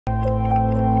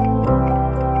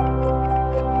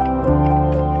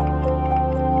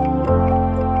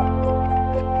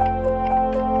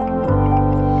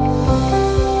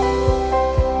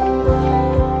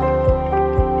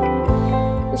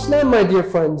my dear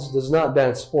friends, does not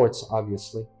ban sports,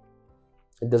 obviously.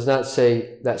 It does not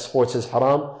say that sports is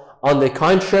haram. On the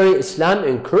contrary, Islam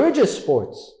encourages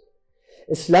sports.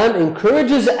 Islam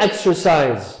encourages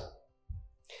exercise.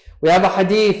 We have a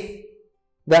hadith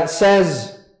that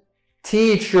says,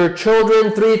 teach your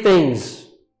children 3 things.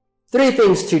 3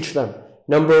 things teach them.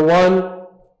 Number 1,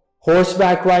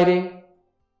 horseback riding.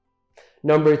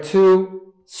 Number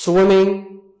 2,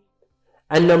 swimming.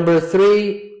 And number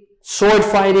 3, sword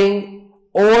fighting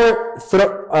or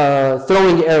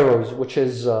throwing arrows, which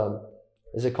is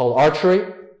it called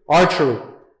archery? Archery.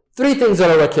 3 things that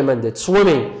are recommended: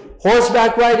 swimming,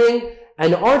 horseback riding,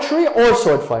 and archery or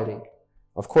sword fighting.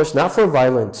 Of course, not for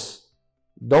violence.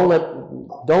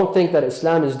 Don't think that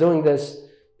Islam is doing this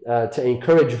to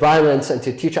encourage violence and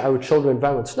to teach our children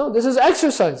violence. No, this is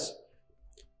exercise.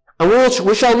 And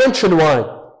we shall mention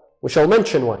why. We shall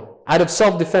mention why. Out of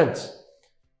self-defense.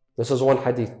 This is one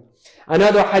hadith.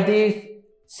 Another hadith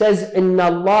says, إِنَّ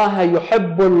اللَّهَ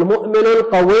يُحِبُّ الْمُؤْمِنَ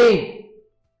الْقَوِيِّ.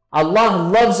 Allah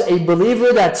loves a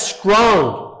believer that's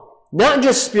strong. Not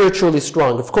just spiritually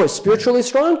strong. Of course, spiritually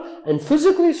strong and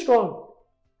physically strong.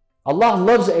 Allah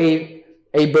loves a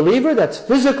believer that's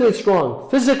physically strong,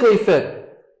 physically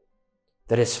fit,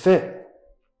 that is fit.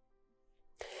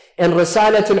 In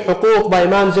Risalat al-Huquq by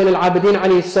Imam Zayn al-Abidin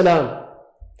alayhi salam,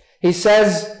 he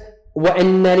says,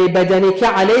 وَإِنَّ لِبَدَنِكَ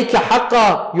عَلَيْكَ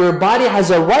حَقًّا. Your body has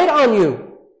a right on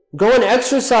you. Go and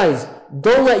exercise.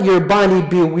 Don't let your body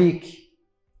be weak.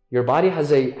 Your body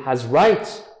has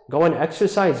rights. Go and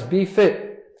exercise. Be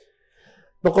fit.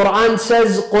 The Quran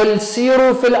says, قُلْ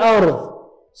سِيرُوا فِي الْأَرْضِ.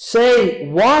 Say,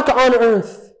 walk on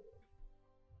earth.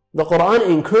 The Quran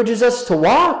encourages us to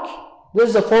walk. This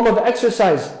is a form of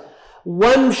exercise.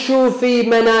 وَامْشُوا فِي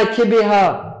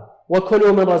مَنَاكِبِهَا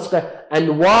وَكُلُوا مِنْ رَزْقِهِ.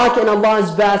 And walk in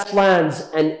Allah's vast lands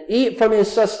and eat from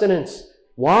His sustenance.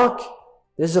 Walk.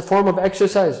 This is a form of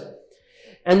exercise.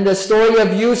 And the story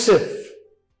of Yusuf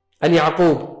and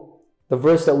Yaqub, the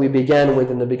verse that we began with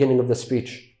in the beginning of the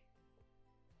speech.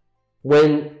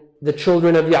 When the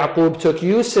children of Yaqub took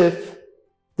Yusuf,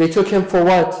 they took him for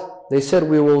what? They said,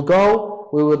 we will go,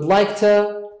 we would like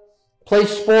to play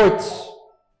sports.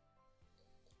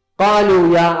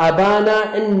 قالوا يا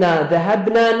أبانا إنا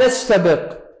ذهبنا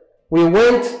نستبق. We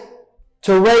went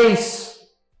to race.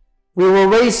 We were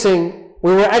racing.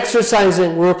 We were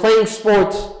exercising. We were playing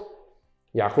sports.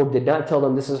 Yaqub did not tell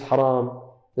them this is haram.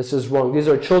 This is wrong. These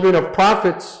are children of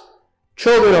prophets.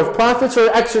 Children of prophets are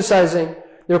exercising.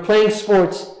 They're playing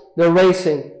sports. They're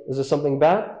racing. Is there something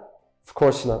bad? Of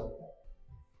course not.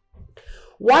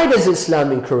 Why does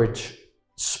Islam encourage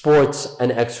sports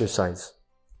and exercise?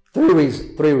 3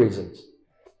 reasons.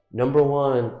 Number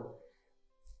 1,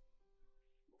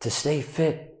 to stay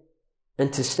fit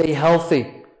and to stay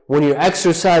healthy. When you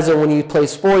exercise and when you play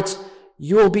sports,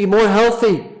 you will be more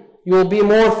healthy. You will be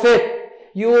more fit.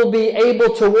 You will be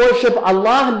able to worship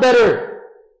Allah better.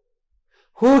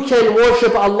 Who can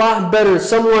worship Allah better?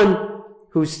 Someone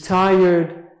who's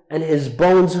tired and his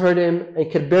bones hurt him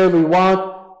and can barely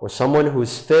walk, or someone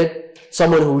who's fit,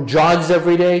 someone who jogs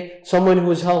every day, someone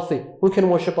who's healthy. Who can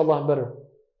worship Allah better?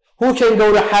 Who can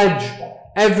go to Hajj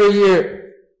every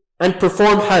year and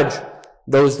perform Hajj?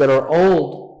 Those that are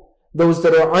old, those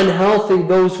that are unhealthy,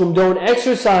 those who don't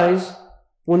exercise,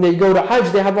 when they go to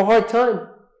Hajj, they have a hard time.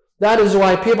 That is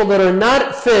why people that are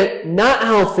not fit, not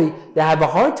healthy, they have a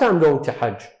hard time going to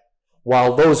Hajj.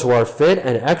 While those who are fit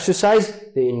and exercise,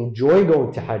 they enjoy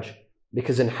going to Hajj.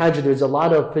 Because in Hajj, there's a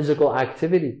lot of physical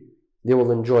activity. They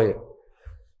will enjoy it.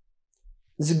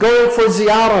 It's going for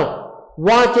ziyarah,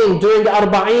 walking during the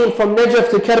Arba'een from Najaf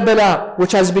to Karbala,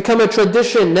 which has become a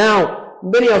tradition now.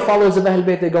 Many are followers of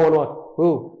Ahlulbayt, they go and walk.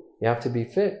 You have to be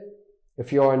fit.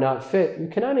 If you are not fit, you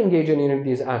cannot engage in any of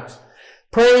these acts.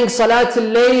 Praying Salat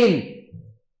al-Layl,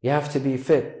 you have to be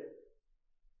fit.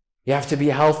 You have to be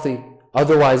healthy.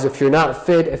 Otherwise, if you're not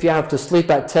fit, if you have to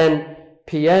sleep at 10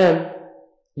 p.m.,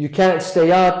 you can't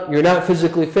stay up, you're not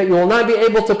physically fit, you will not be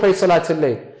able to pray Salat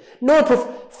al-Layl. No,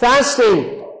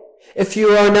 fasting. If you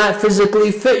are not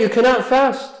physically fit, you cannot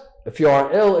fast. If you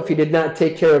are ill, if you did not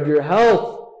take care of your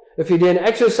health, if you didn't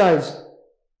exercise,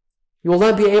 you will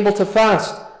not be able to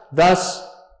fast. Thus,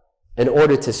 in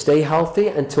order to stay healthy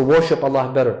and to worship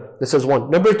Allah better. This is 1.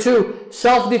 Number 2,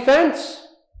 self-defense.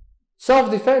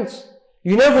 Self-defense.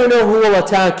 You never know who will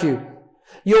attack you.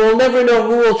 You will never know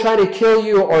who will try to kill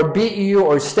you or beat you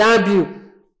or stab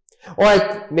you.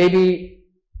 Or maybe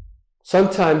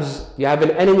sometimes you have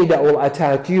an enemy that will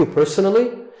attack you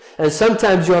personally, and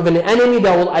sometimes you have an enemy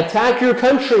that will attack your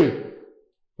country,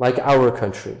 like our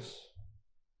countries.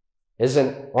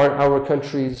 Aren't our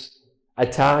countries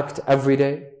attacked every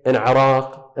day? In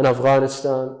Iraq, in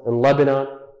Afghanistan, in Lebanon.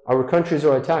 Our countries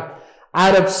are attacked.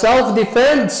 Out of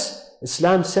self-defense,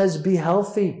 Islam says be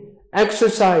healthy,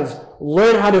 exercise,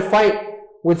 learn how to fight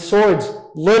with swords,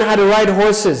 learn how to ride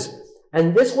horses.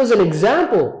 And this was an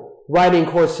example, riding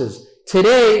horses.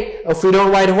 Today, if we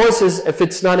don't ride horses, if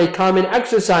it's not a common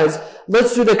exercise,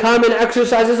 let's do the common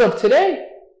exercises of today.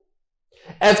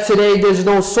 If today there's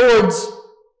no swords,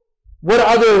 what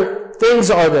other things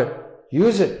are there?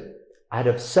 Use it out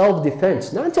of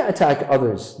self-defense, not to attack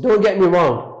others. Don't get me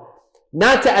wrong.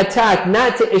 Not to attack,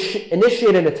 not to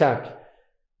initiate an attack,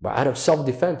 but out of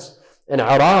self-defense. In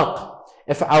Iraq,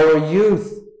 if our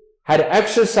youth had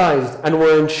exercised and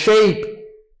were in shape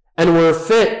and were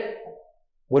fit,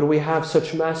 would we have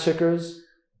such massacres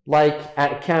like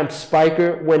at Camp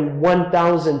Spiker when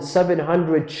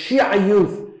 1,700 Shia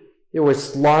youth, they were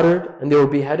slaughtered and they were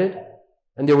beheaded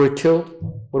and they were killed?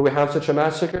 Would we have such a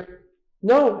massacre?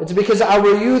 No, it's because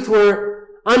our youth were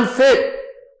unfit,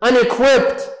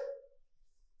 unequipped.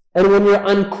 And when you're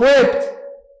unequipped,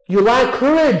 you lack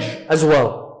courage as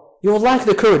well. You will lack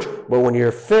the courage. But when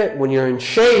you're fit, when you're in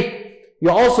shape, you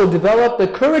also develop the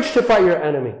courage to fight your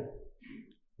enemy.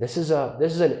 This is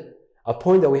a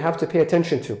point that we have to pay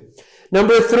attention to.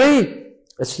 Number 3,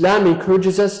 Islam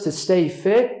encourages us to stay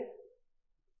fit,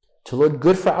 to look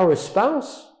good for our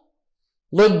spouse.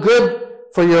 Look good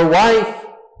for your wife,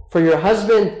 for your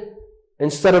husband.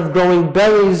 Instead of growing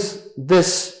bellies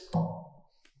this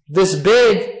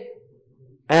big,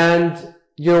 and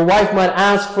your wife might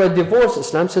ask for a divorce,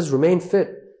 Islam says remain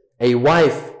fit. A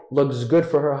wife looks good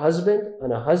for her husband,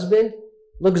 and a husband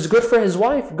looks good for his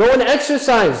wife. Go and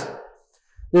exercise.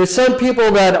 There's some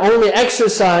people that only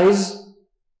exercise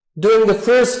during the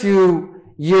first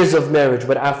few years of marriage,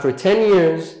 but after 10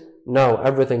 years, no,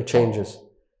 everything changes.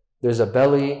 There's a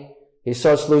belly. He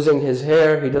starts losing his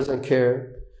hair. He doesn't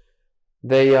care.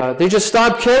 They just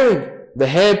stop caring. The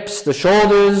hips, the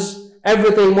shoulders,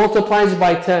 everything multiplies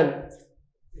by 10.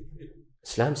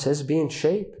 Islam says be in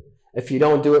shape. If you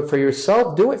don't do it for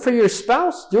yourself, do it for your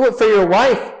spouse. Do it for your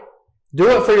wife. Do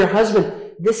it for your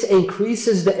husband. This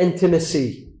increases the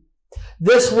intimacy.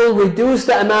 This will reduce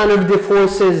the amount of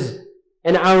divorces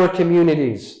in our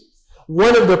communities.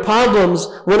 One of the problems,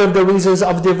 one of the reasons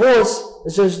of divorce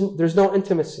is there's no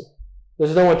intimacy.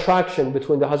 There's no attraction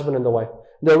between the husband and the wife.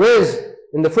 There is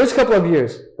in the first couple of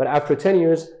years, but after 10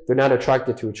 years, they're not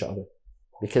attracted to each other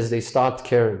because they stopped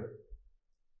caring.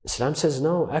 Islam says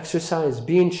no, exercise,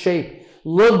 be in shape,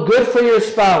 look good for your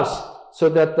spouse so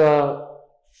that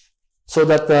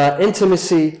the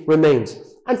intimacy remains.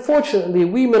 Unfortunately,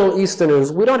 we Middle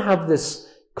Easterners, we don't have this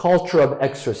culture of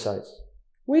exercise.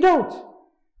 We don't.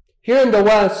 Here in the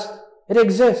West, it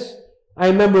exists. I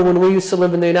remember when we used to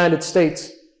live in the United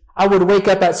States, I would wake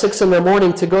up at 6 in the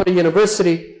morning to go to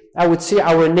university. I would see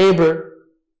our neighbor.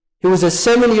 He was a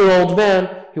 70-year-old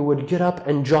man. He would get up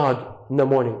and jog in the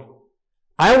morning.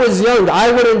 I was young.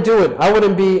 I wouldn't do it. I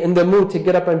wouldn't be in the mood to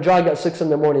get up and jog at 6 in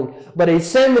the morning. But a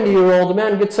 70-year-old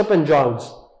man gets up and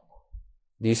jogs.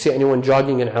 Do you see anyone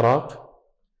jogging in Iraq?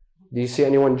 Do you see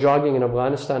anyone jogging in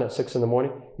Afghanistan at 6 in the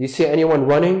morning? Do you see anyone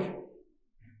running?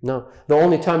 No. The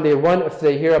only time they run, if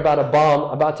they hear about a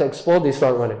bomb about to explode, they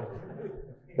start running.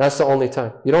 That's the only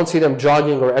time. You don't see them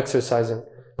jogging or exercising.